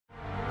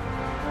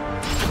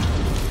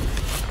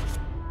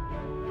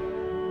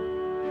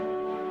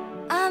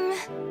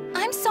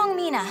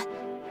Mina.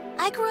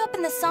 I grew up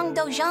in the Seong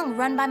Dojang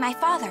run by my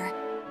father.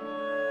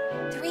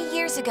 3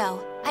 years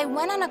ago, I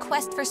went on a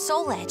quest for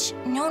Soul Edge,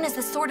 known as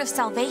the Sword of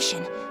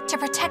Salvation, to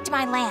protect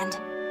my land.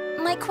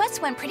 My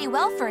quest went pretty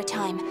well for a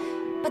time,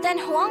 but then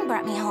Huang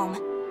brought me home.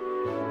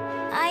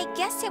 I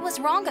guess it was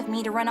wrong of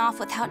me to run off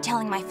without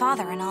telling my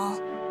father and all.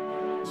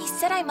 He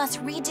said I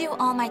must redo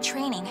all my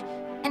training,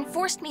 and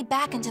forced me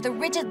back into the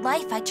rigid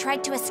life I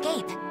tried to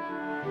escape.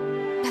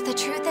 But the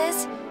truth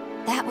is,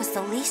 that was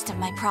the least of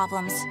my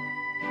problems.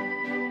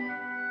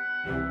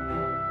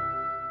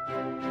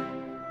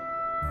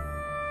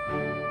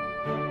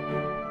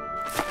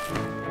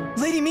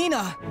 Lady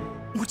Mina!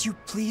 Would you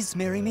please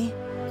marry me?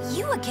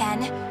 You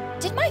again?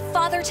 Did my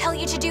father tell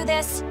you to do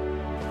this?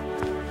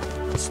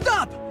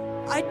 Stop!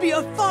 I'd be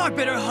a far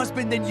better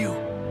husband than you!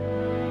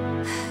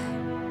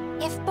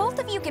 If both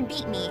of you can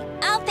beat me,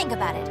 I'll think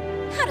about it.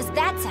 How does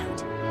that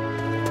sound?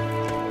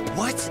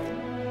 What?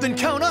 Then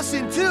count us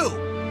in too!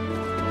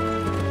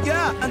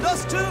 Yeah, and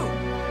us too!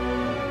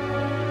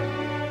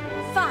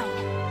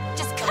 Fine.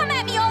 Just come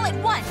at me all at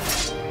once!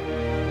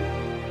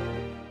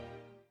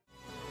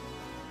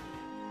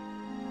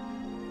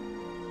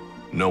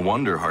 No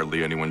wonder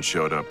hardly anyone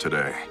showed up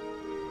today.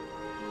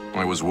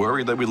 I was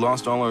worried that we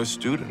lost all our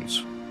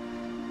students.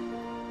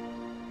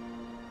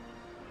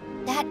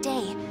 That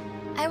day,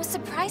 I was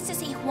surprised to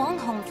see Huang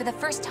home for the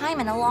first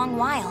time in a long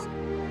while.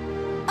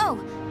 Oh,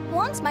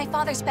 Huang's my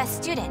father's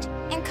best student,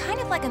 and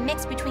kind of like a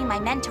mix between my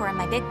mentor and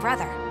my big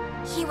brother.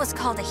 He was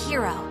called a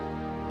hero,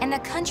 and the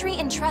country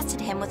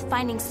entrusted him with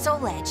finding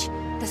Soul Edge,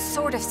 the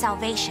Sword of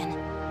Salvation.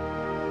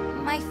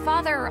 My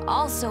father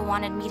also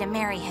wanted me to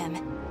marry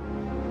him.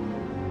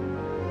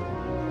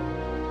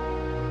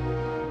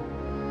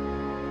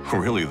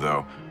 Really,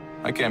 though,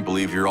 I can't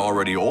believe you're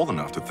already old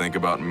enough to think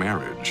about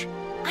marriage.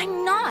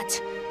 I'm not!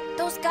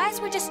 Those guys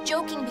were just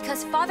joking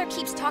because father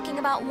keeps talking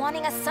about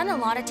wanting a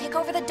son-in-law to take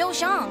over the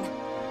Dojang.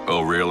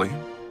 Oh, really?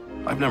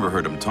 I've never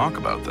heard him talk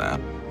about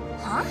that.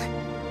 Huh?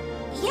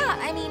 Yeah,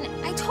 I mean,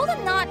 I told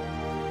him not...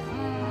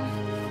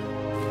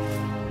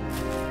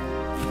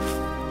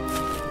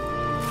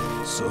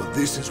 So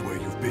this is where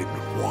you've been,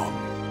 Huang.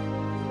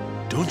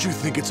 Don't you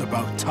think it's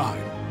about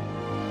time?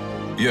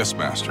 Yes,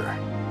 Master.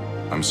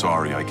 I'm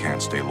sorry I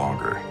can't stay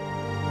longer.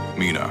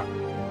 Mina,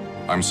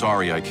 I'm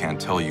sorry I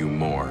can't tell you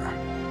more,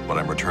 but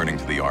I'm returning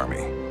to the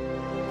army.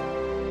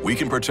 We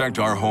can protect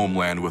our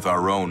homeland with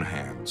our own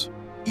hands,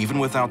 even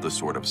without the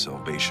Sword of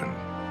Salvation.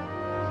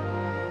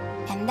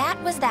 And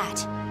that was that.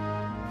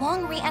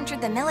 Huang re-entered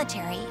the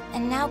military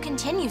and now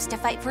continues to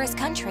fight for his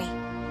country.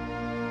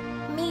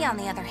 Me, on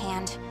the other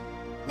hand,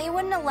 they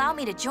wouldn't allow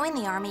me to join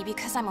the army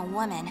because I'm a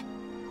woman.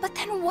 But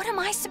then what am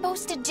I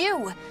supposed to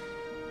do?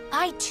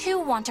 I too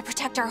want to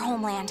protect our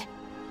homeland.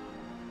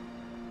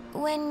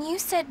 When you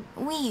said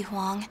we,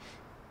 Huang,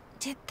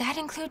 did that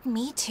include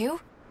me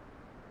too?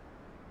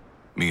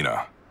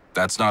 Mina,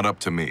 that's not up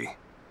to me.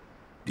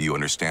 Do you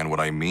understand what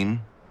I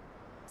mean?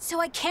 So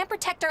I can't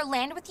protect our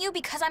land with you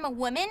because I'm a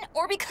woman,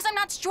 or because I'm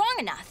not strong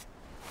enough?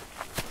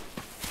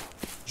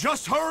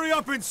 Just hurry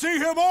up and see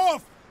him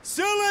off!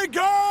 Silly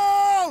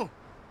girl!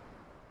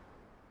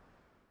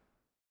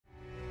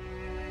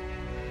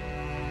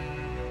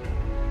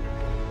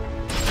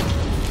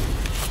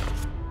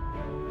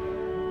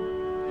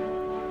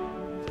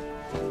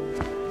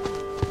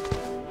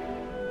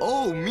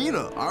 Oh,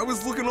 Mina, I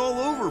was looking all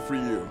over for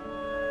you.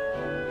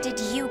 Did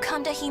you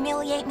come to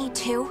humiliate me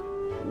too?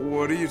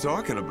 What are you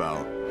talking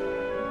about?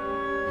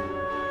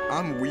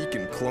 I'm weak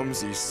and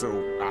clumsy, so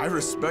I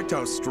respect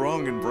how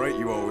strong and bright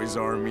you always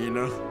are,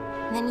 Mina.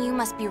 Then you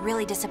must be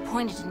really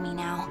disappointed in me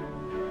now.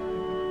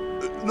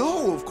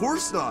 No, of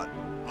course not.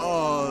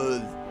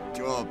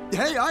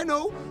 Hey, I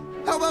know.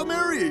 How about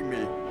marrying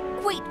me?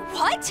 Wait,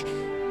 what?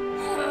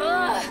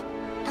 Ugh.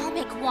 I'll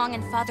make Huang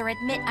and Father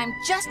admit I'm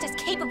just as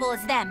capable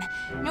as them,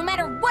 no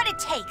matter what it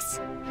takes.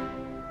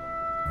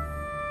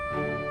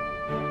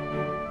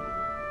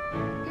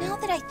 Now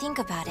that I think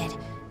about it,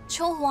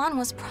 Chol Huan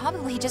was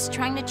probably just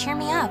trying to cheer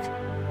me up.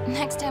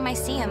 Next time I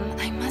see him,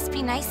 I must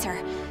be nicer.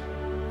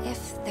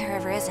 If there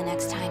ever is a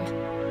next time.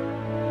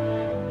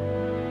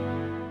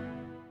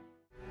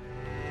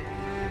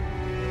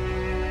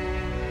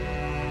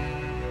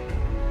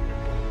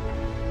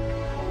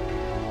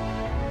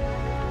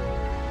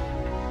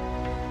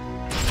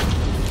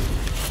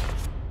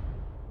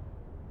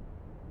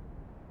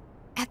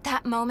 At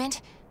that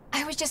moment,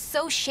 I was just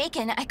so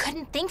shaken I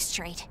couldn't think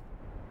straight.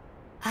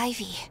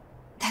 Ivy,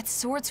 that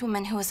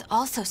swordswoman who was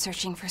also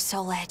searching for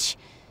Soul Edge.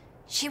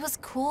 She was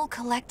cool,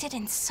 collected,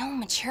 and so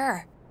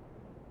mature.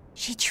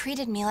 She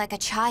treated me like a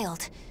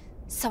child,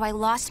 so I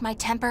lost my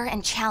temper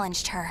and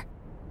challenged her.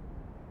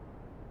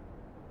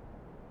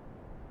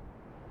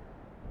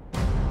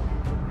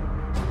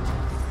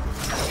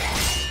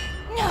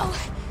 No!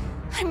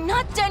 I'm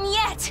not done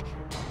yet!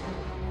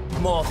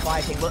 More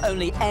fighting will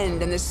only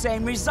end in the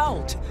same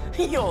result.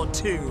 You're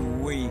too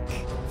weak.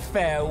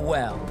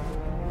 Farewell.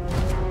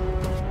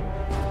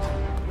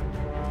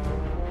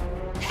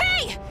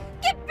 Hey!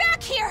 Get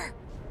back here!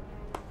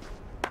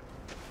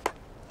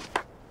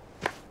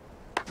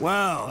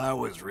 Well, that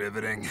was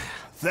riveting.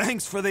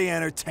 Thanks for the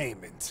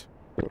entertainment.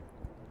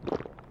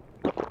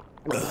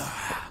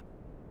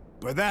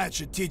 But that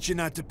should teach you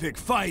not to pick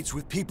fights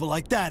with people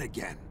like that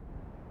again.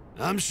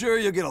 I'm sure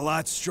you'll get a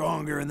lot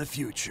stronger in the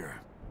future.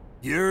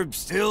 You're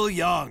still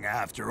young,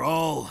 after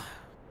all.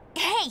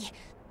 Hey,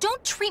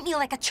 don't treat me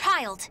like a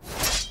child.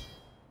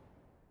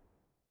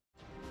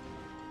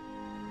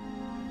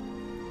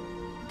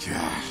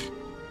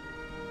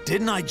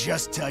 Didn't I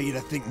just tell you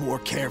to think more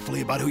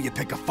carefully about who you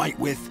pick a fight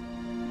with?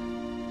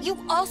 You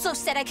also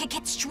said I could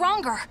get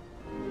stronger.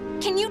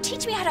 Can you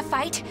teach me how to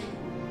fight?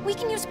 We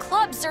can use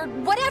clubs or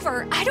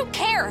whatever, I don't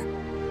care.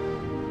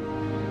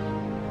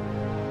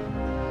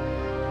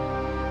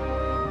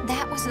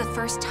 That was the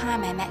first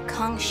time I met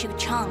Kong Shu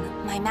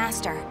Chung, my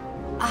master.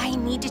 I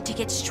needed to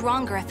get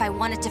stronger if I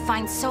wanted to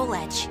find Soul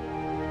Edge.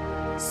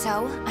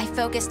 So, I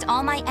focused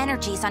all my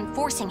energies on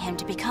forcing him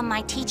to become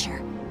my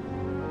teacher.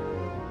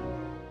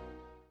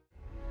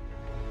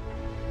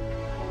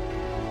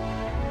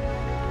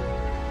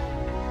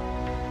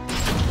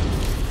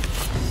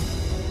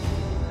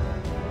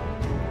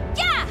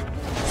 Yeah!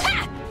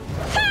 Ha!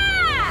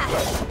 Ha!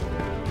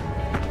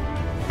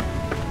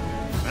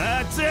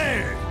 That's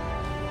it!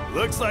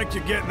 Looks like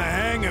you're getting the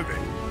hang of it.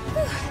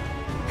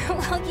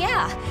 Well,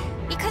 yeah,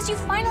 because you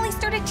finally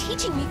started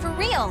teaching me for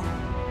real.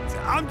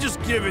 I'm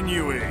just giving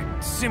you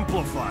a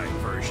simplified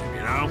version,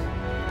 you know?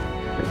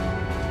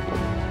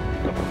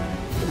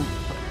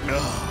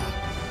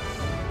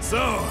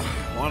 So,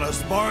 wanna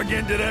spar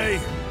again today?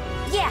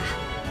 Yeah,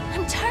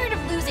 I'm tired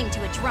of losing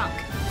to a drunk.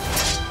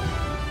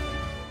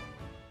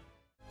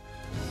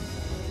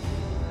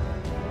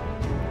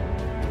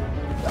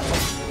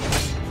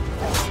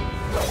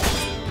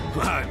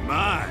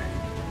 My.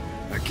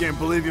 I can't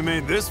believe you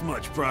made this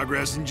much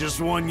progress in just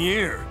 1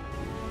 year.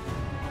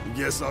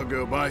 Guess I'll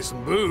go buy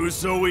some booze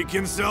so we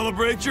can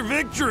celebrate your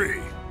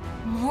victory.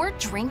 More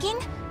drinking?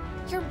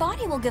 Your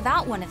body will give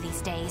out one of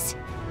these days.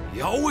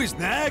 You always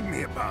nag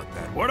me about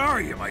that. What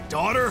are you, my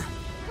daughter?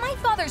 My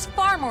father's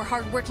far more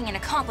hardworking and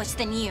accomplished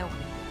than you.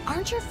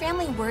 Aren't your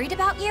family worried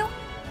about you?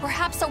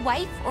 Perhaps a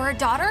wife or a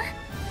daughter?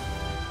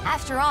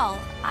 After all,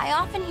 I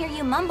often hear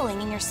you mumbling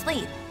in your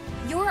sleep.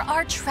 You're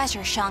our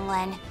treasure,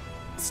 Xianglen.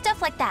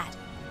 Stuff like that.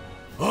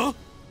 Huh?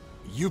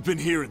 You've been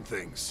hearing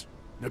things.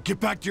 Now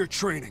get back to your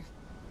training.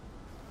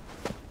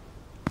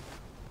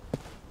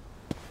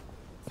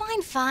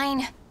 Fine,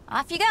 fine.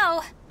 Off you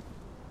go.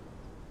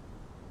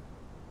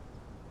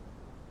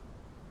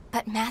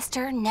 But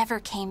Master never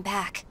came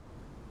back.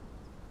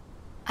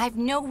 I've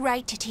no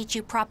right to teach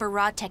you proper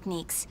rod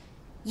techniques.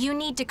 You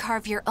need to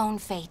carve your own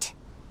fate.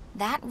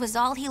 That was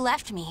all he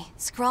left me,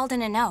 scrawled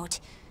in a note.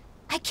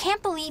 I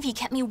can't believe he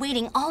kept me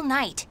waiting all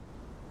night.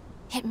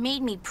 It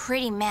made me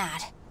pretty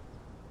mad.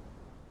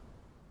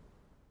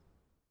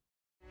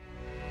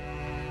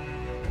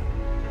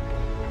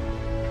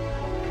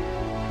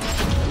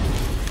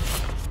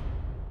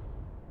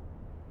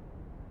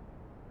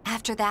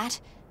 After that,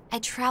 I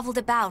traveled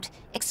about,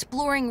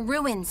 exploring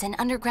ruins and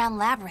underground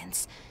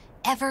labyrinths,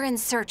 ever in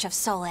search of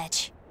Soul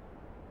Edge.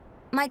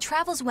 My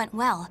travels went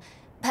well,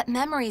 but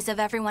memories of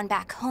everyone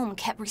back home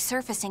kept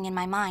resurfacing in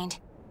my mind.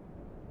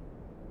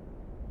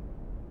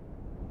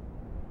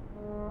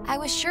 I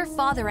was sure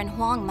Father and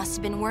Huang must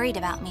have been worried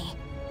about me.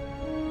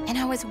 And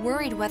I was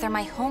worried whether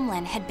my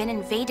homeland had been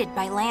invaded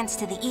by lands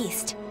to the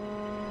east.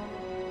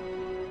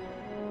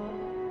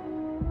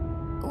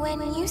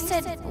 When you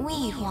said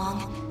we,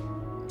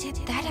 Huang, did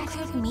that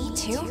include me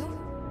too?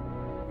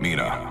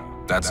 Mina,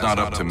 that's not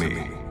up to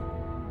me.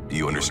 Do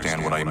you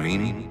understand what I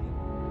mean?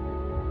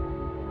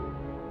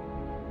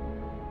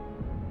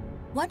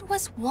 What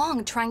was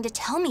Huang trying to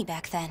tell me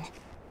back then?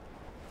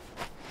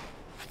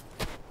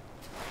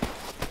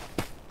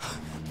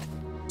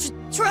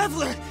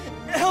 Traveler!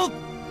 Help!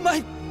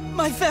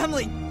 My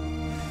family!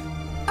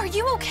 Are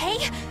you okay?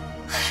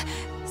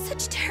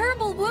 Such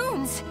terrible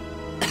wounds.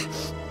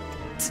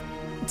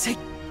 Take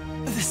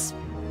this.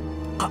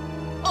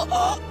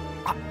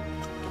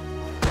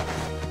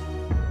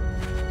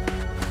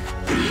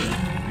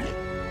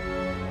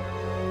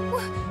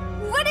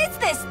 What is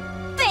this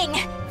thing?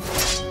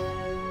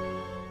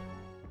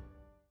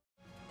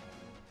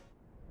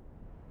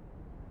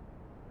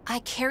 I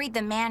carried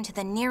the man to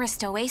the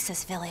nearest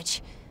oasis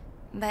village,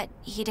 but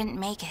he didn't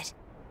make it.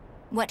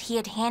 What he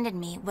had handed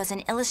me was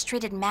an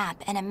illustrated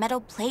map and a metal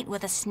plate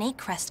with a snake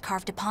crest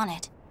carved upon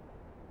it.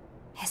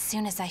 As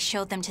soon as I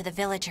showed them to the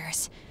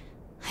villagers,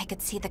 I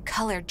could see the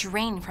color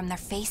drain from their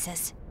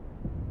faces.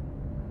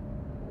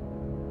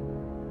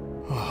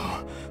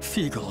 Oh,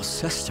 Feegle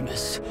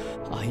Sestimus.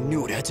 I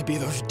knew it had to be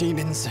those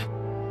demons.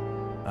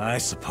 I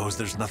suppose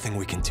there's nothing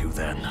we can do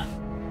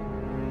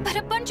then. But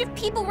a bunch of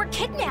people were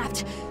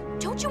kidnapped!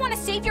 Don't you want to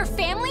save your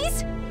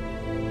families?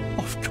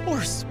 Of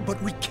course,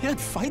 but we can't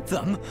fight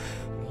them.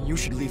 You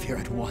should leave here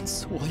at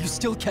once, while you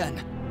still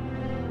can.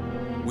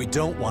 We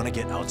don't want to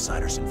get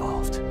outsiders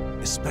involved,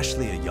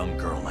 especially a young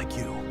girl like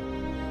you.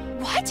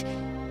 What?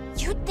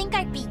 You'd think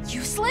I'd be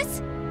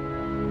useless?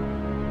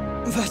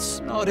 That's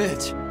not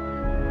it.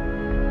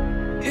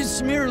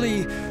 It's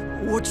merely,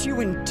 What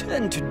you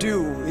intend to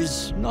do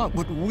is not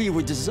what we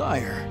would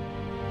desire.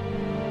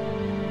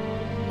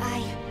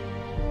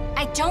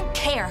 I don't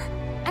care.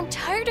 I'm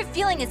tired of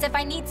feeling as if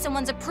I need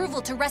someone's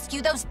approval to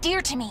rescue those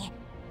dear to me.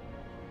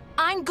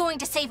 I'm going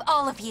to save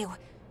all of you.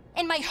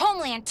 And my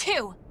homeland,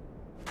 too.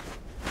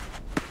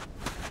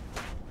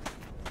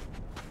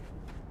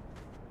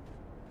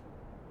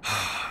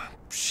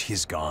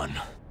 She's gone.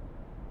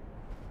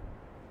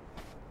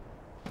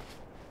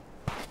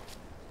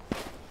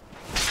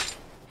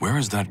 Where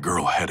is that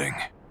girl heading?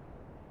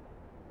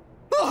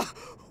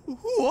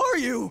 Who are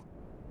you?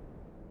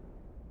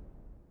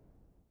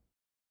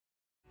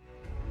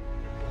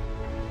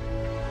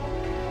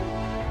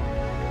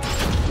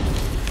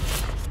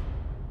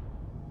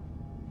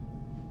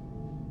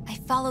 I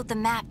followed the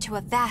map to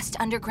a vast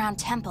underground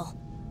temple.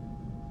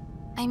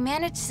 I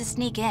managed to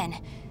sneak in,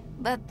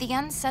 but the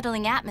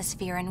unsettling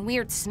atmosphere and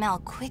weird smell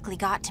quickly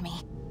got to me.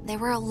 There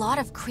were a lot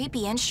of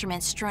creepy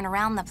instruments strewn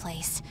around the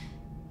place,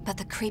 but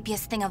the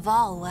creepiest thing of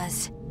all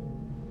was...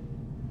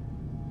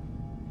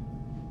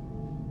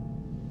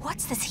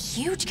 What's this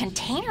huge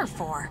container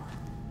for?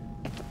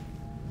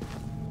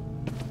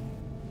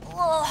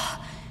 Ugh,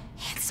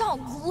 it's all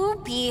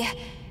gloopy.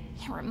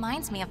 It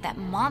reminds me of that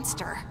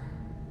monster.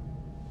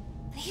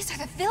 These are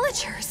the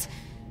villagers.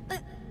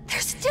 They're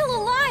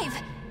still alive.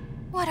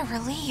 What a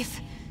relief.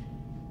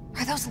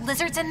 Are those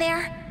lizards in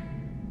there?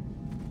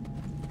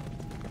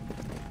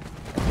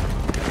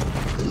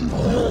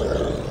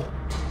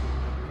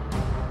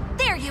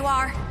 There you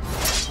are.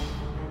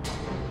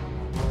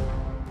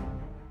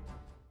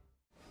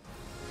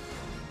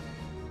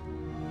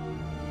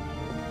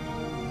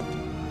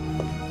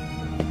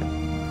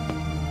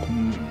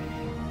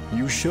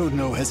 You showed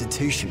no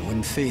hesitation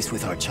when faced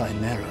with our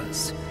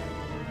chimeras.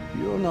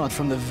 You're not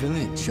from the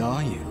village,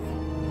 are you?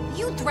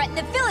 You threatened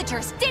the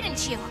villagers,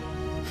 didn't you?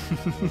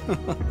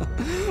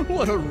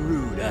 What a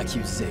rude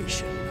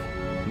accusation.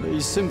 They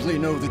simply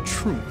know the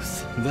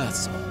truth,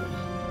 that's all.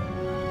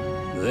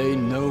 They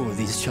know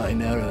these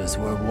chimeras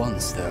were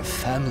once their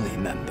family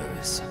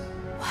members.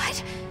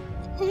 What?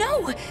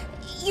 No!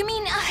 You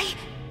mean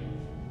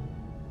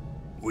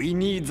We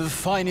need the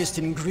finest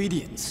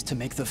ingredients to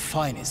make the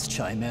finest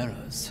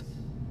chimeras.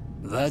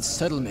 That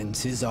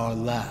settlement is our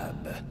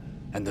lab,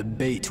 and the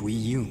bait we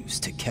use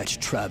to catch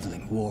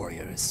traveling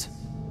warriors.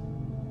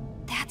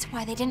 That's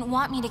why they didn't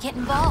want me to get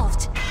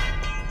involved.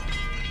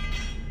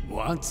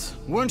 What?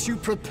 Weren't you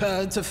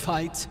prepared to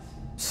fight?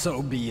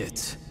 So be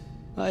it.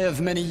 I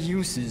have many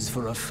uses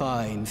for a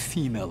fine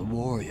female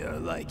warrior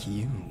like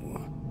you.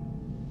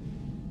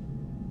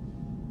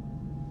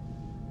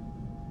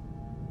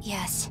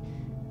 Yes.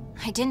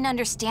 I didn't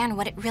understand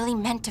what it really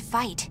meant to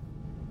fight.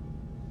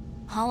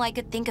 All I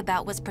could think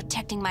about was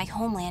protecting my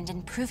homeland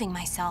and proving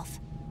myself.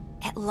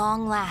 At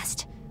long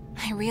last,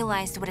 I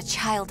realized what a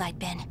child I'd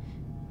been,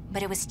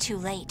 but it was too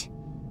late.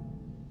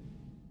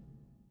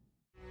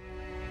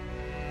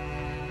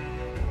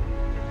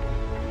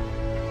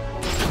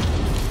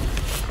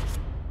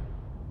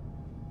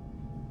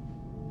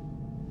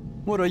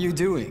 What are you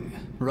doing?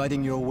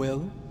 Writing your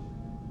will?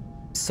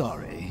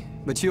 Sorry,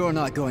 but you're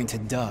not going to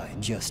die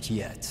just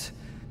yet.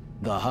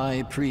 The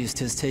High Priest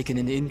has taken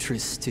an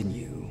interest in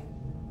you.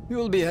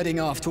 You'll be heading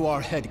off to our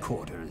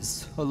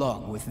headquarters,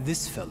 along with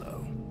this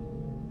fellow.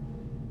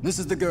 This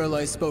is the girl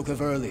I spoke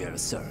of earlier,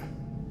 sir.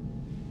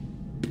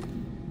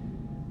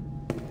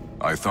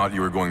 I thought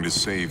you were going to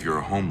save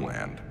your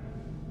homeland.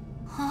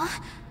 Huh?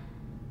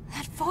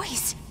 That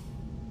voice...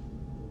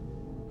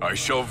 I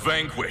shall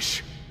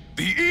vanquish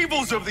the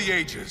evils of the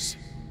ages.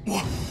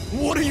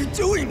 What are you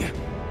doing?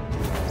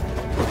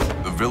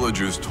 The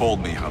villagers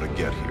told me how to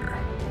get here.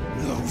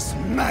 Those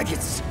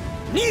maggots!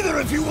 Neither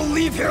of you will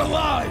leave here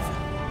alive!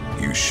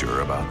 You sure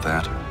about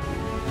that?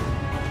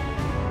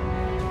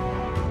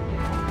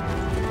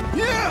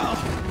 Yeah!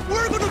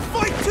 We're gonna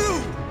fight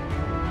too!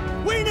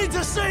 We need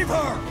to save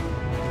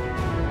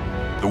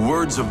her! The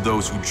words of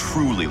those who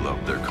truly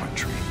love their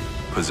country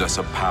possess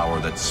a power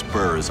that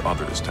spurs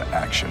others to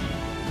action.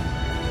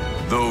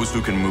 Those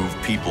who can move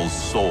people's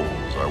souls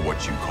are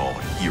what you call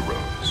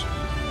heroes.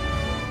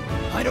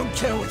 I don't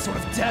care what sort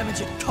of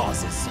damage it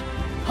causes.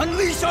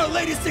 Unleash our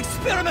latest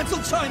experimental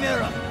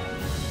chimera!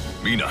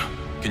 Mina,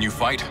 can you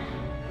fight?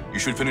 You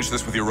should finish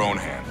this with your own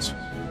hands.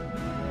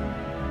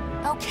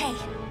 Okay.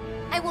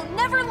 I will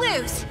never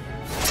lose!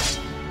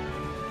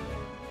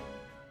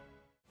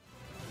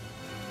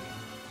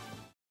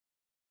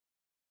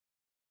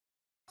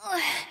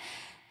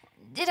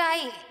 Did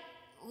I...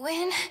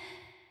 win?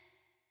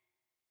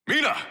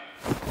 Mina!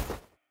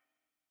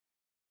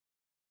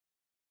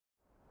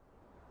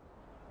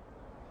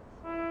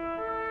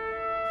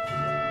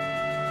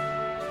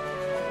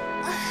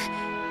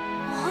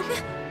 Mom?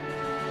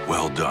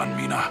 Well done,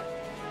 Mina.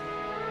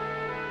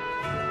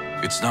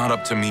 It's not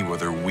up to me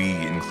whether "we"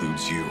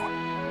 includes you.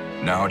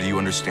 Now do you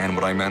understand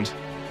what I meant?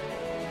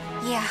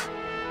 Yeah.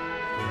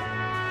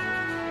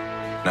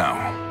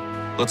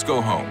 Now, let's go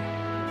home.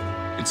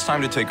 It's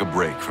time to take a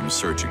break from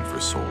searching for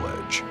Soul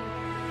Edge.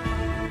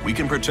 We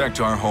can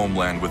protect our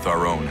homeland with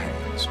our own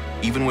hands.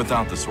 even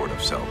without the Sword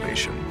of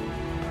Salvation.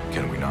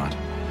 Can we not?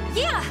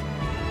 Yeah!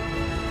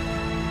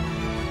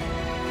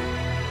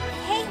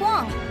 Hey,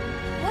 Wong.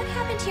 What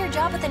happened to your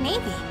job at the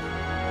Navy?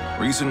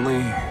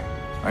 Recently,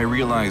 I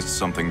realized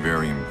something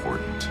very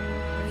important.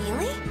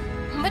 Really?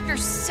 But you're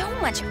so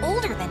much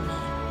older than me.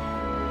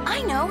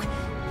 I know.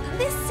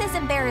 This is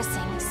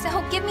embarrassing,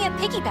 so give me a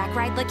piggyback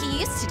ride like you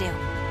used to do.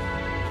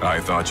 I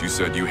thought you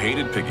said you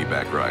hated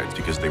piggyback rides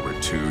because they were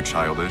too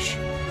childish.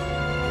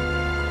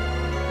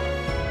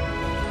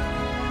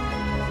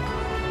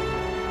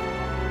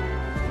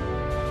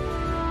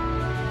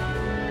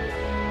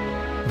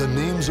 The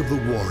names of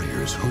the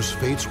warriors whose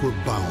fates were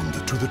bound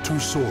to the two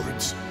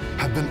swords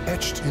have been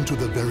etched into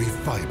the very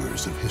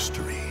fibers of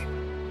history.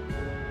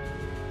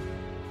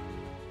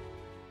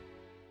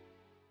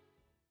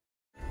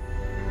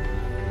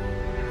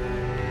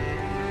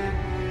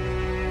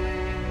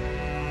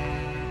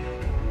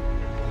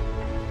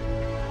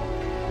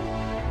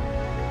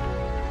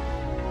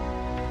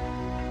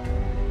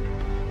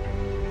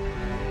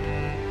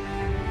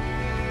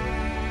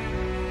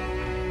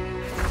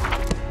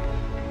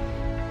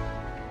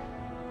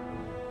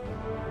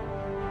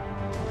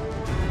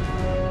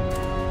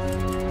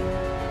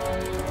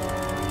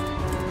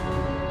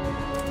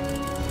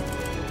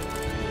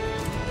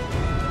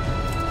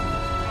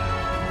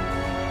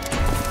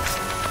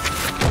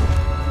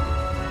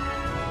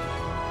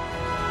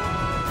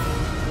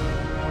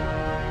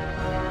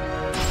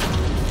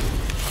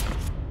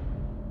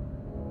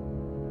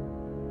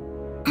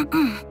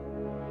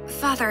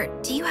 Father,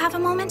 do you have a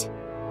moment?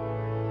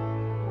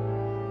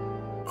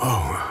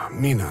 Oh,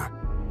 Mina.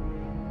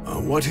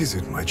 What is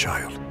it, my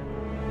child?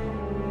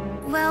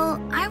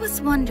 Well, I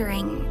was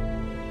wondering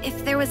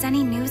if there was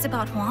any news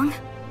about Huang?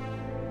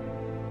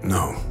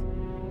 No.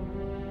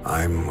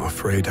 I'm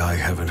afraid I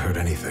haven't heard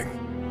anything.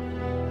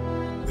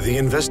 The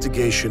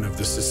investigation of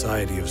the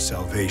Society of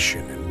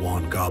Salvation in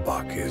Wan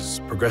Gabak is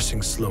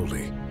progressing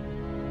slowly.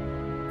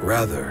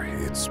 Rather,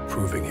 it's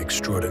proving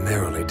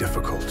extraordinarily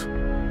difficult.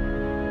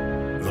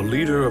 The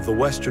leader of the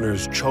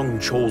Westerners, Chung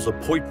Chol's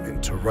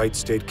appointment to Right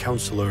State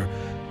Councilor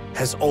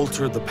has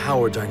altered the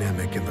power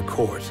dynamic in the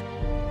court,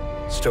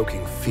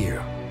 stoking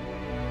fear.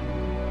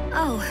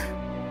 Oh,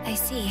 I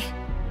see.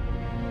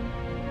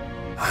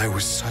 I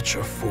was such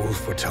a fool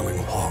for telling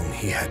Huang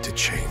he had to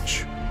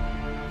change.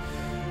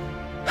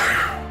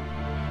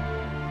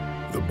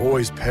 The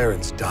boy's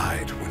parents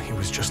died when he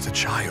was just a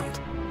child.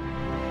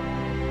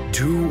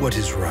 Do what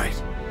is right.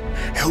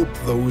 Help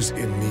those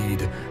in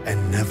need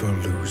and never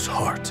lose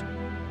heart.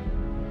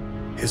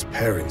 His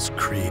parents'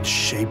 creed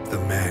shaped the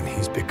man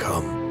he's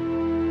become.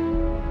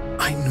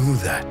 I knew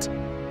that.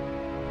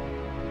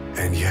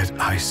 And yet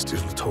I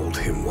still told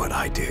him what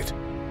I did.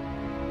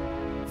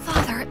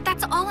 Father,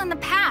 that's all in the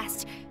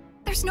past.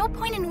 There's no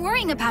point in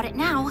worrying about it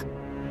now.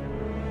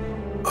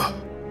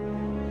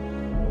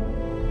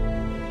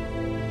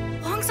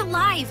 Huang's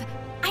alive.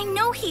 I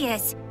know he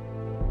is.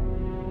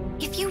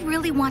 If you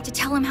really want to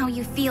tell him how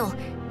you feel,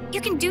 you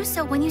can do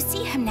so when you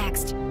see him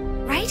next,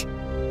 right?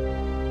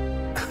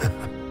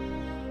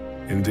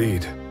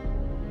 Indeed.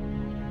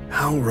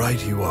 How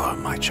right you are,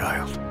 my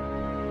child.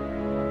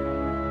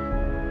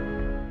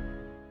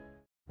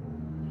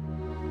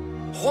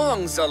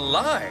 Huang's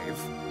alive?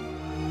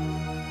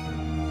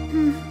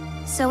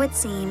 So it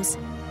seems.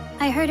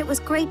 I heard it was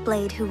Great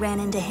Blade who ran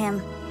into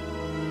him.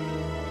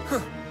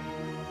 Huh.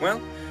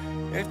 Well,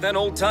 if that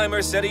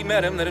old-timer said he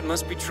met him, then it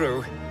must be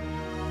true.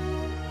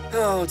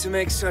 Oh, to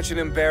make such an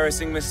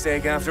embarrassing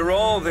mistake after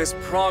all this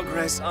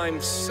progress, I'm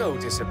so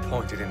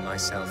disappointed in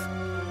myself.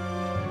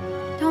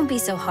 Don't be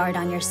so hard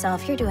on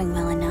yourself, you're doing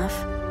well enough.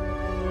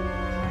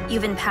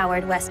 You've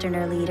empowered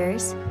Westerner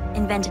leaders,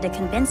 invented a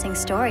convincing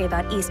story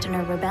about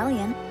Easterner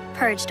rebellion,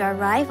 purged our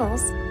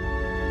rivals.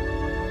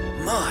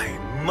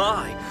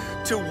 My,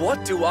 to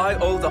what do I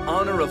owe the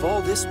honor of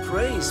all this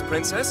praise,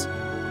 Princess?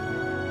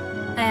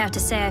 I have to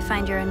say I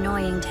find your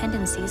annoying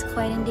tendencies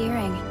quite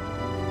endearing.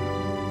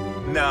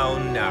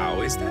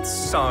 Now, is that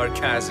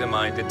sarcasm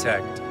I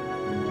detect?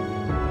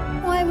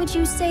 Why would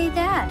you say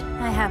that?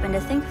 I happen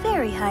to think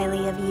very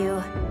highly of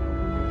you.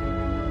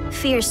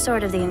 Fierce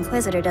Sword of the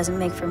Inquisitor doesn't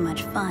make for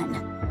much fun.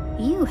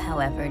 You,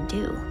 however,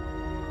 do.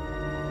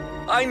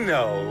 I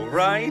know,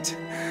 right?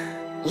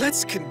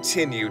 Let's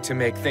continue to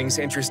make things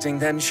interesting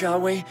then,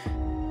 shall we?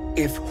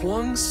 If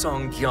Huang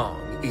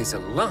Songyang is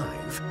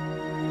alive,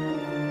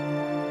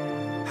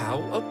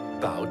 how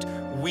about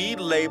we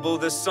label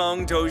the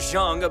Song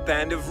Dozhang a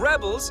band of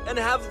rebels and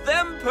have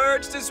them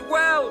purged as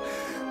well?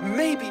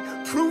 Maybe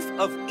proof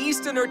of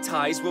Easterner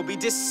ties will be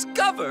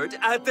discovered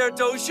at their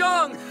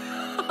Dozhang.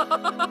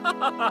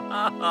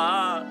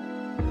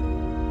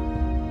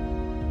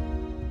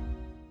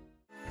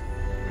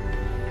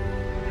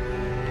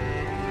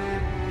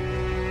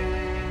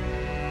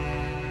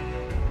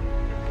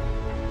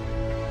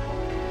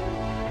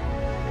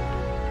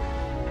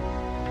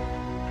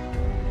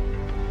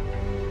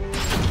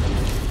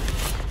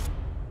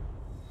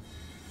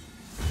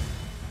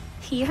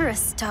 You're a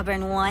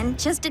stubborn one.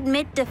 Just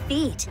admit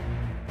defeat.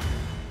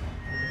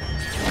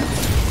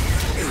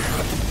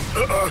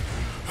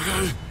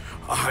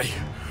 I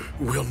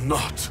will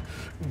not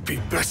be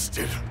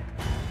bested.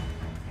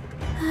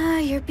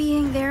 You're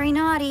being very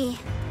naughty.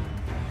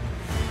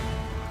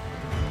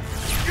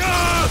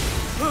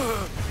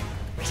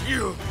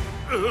 You.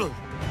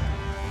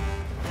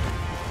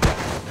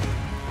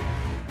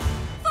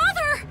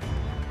 Father!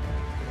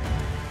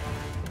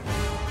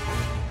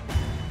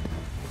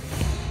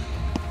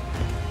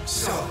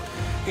 So,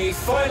 he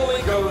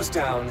finally goes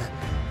down.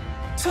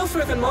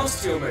 Tougher than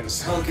most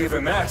humans, I'll give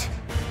him that.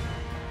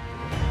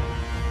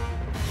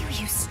 You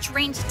use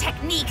strange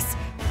techniques!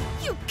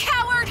 You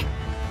coward!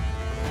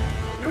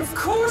 Of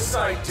course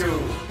I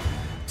do!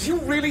 Do you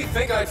really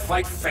think I'd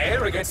fight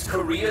fair against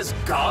Korea's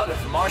god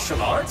of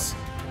martial arts?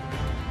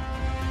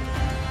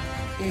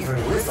 Even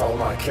with all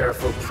my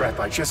careful prep,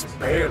 I just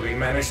barely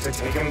managed to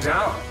take him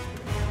down.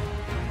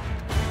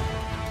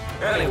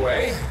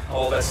 Anyway,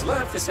 all that's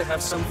left is to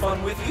have some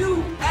fun with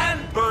you and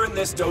burn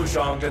this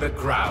dojang to the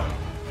ground.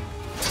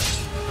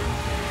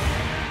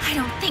 I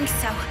don't think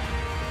so.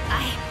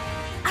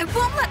 I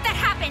won't let that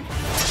happen!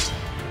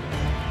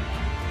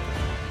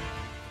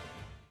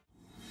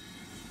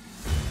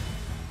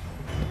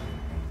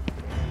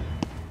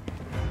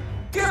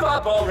 Give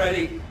up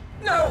already!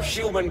 No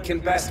human can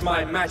best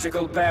my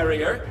magical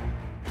barrier.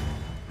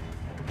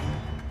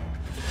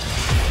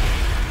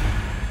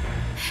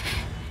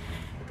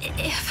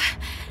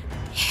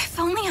 If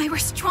only I were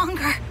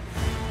stronger.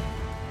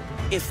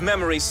 If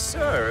memory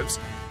serves,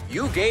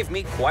 you gave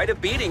me quite a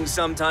beating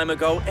some time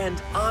ago, and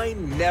I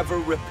never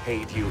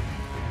repaid you.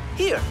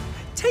 Here,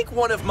 take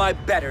one of my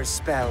better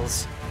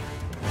spells.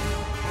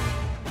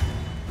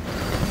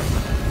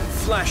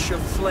 Flash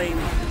of flame,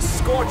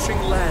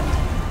 scorching land,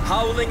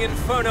 howling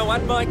inferno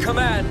at my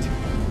command.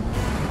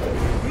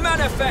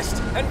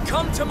 Manifest and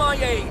come to my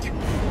aid.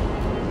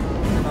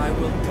 And I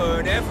will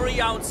burn every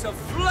ounce of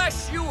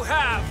flesh you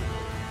have.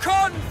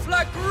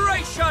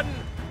 Conflagration!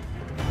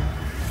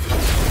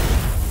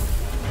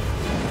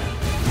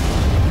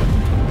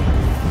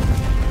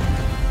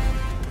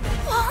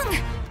 Wong!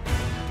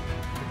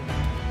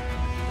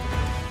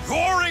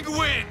 Roaring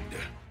wind!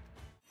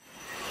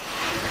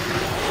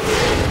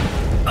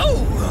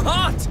 Oh,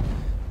 hot!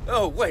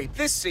 Oh, wait,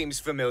 this seems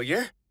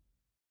familiar.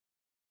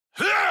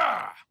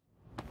 Ah!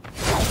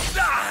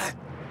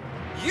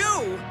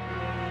 You?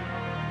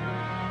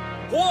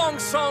 Hwang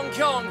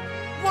Song-kyung,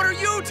 what are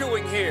you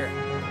doing here?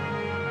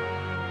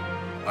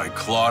 I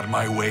clawed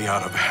my way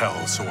out of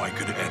hell so I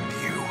could end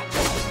you.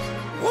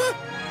 What?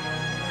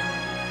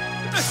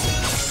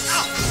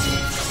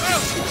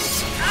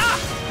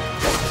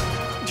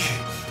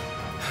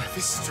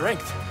 This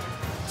strength.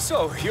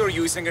 So, you're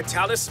using a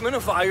talisman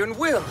of iron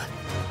will.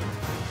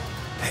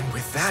 And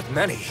with that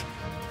many.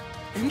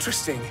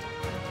 Interesting.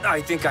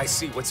 I think I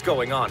see what's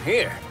going on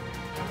here.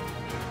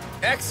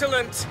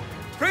 Excellent!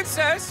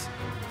 Princess!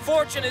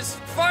 Fortune is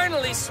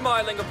finally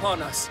smiling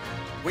upon us.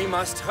 We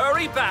must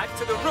hurry back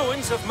to the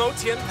ruins of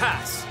Motian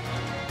Pass.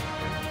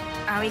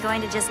 Are we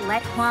going to just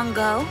let Hwang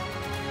go?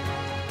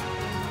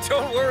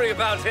 Don't worry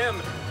about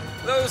him.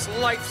 Those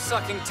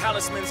life-sucking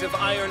talismans of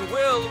iron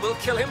will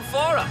kill him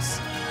for us.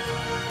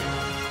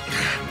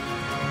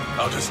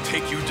 I'll just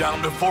take you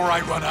down before I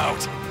run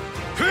out.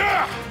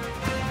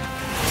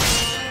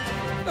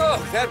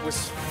 Oh, that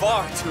was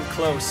far too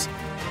close.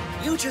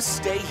 You just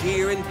stay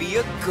here and be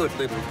a good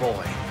little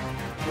boy.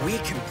 We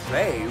can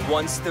play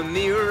once the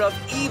Mirror of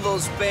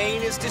Evil's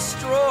bane is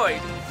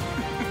destroyed.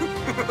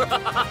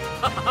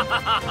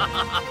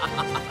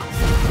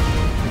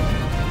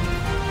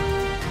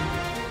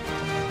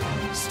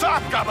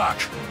 Stop,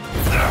 Gabak!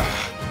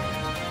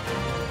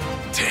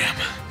 Damn.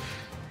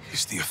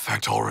 Is the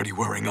effect already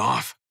wearing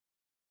off?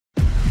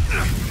 Wong!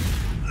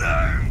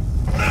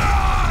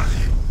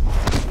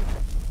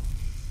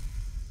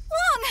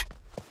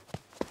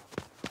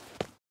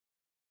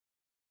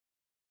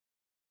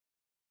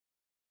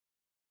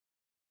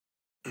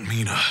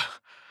 Mina,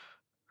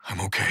 I'm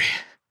okay.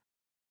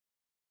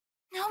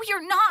 No,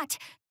 you're not.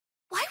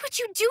 Why would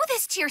you do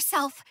this to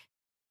yourself?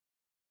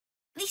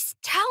 These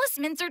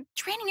talismans are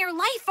draining your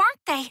life,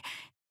 aren't they?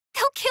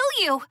 They'll kill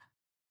you.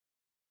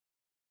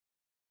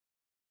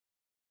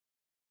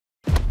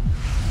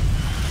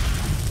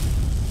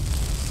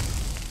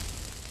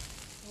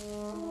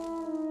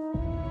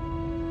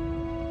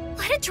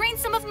 Let it drain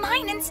some of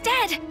mine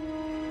instead.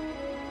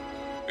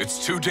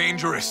 It's too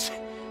dangerous.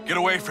 Get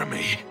away from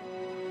me.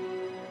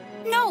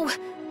 No!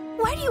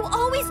 Why do you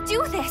always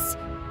do this?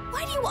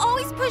 Why do you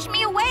always push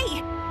me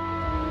away?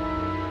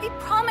 We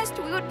promised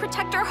we would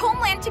protect our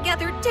homeland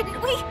together,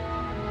 didn't we?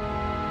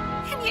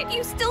 And yet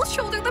you still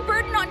shoulder the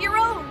burden on your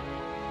own.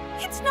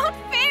 It's not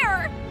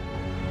fair!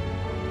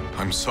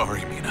 I'm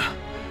sorry, Mina.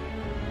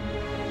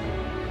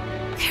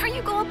 There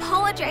you go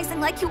apologizing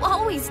like you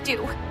always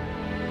do.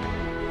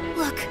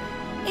 Look,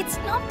 it's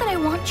not that I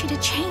want you to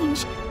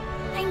change.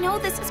 I know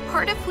this is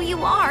part of who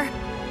you are.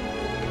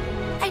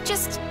 I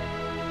just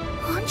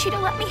want you to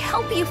let me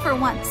help you for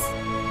once.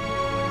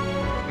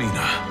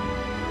 Mina.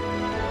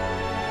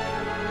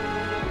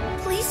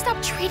 Please stop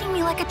treating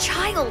me like a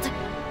child.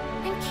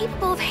 I'm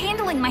capable of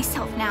handling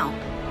myself now.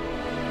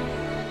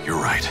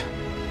 You're right.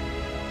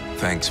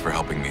 Thanks for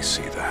helping me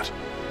see that.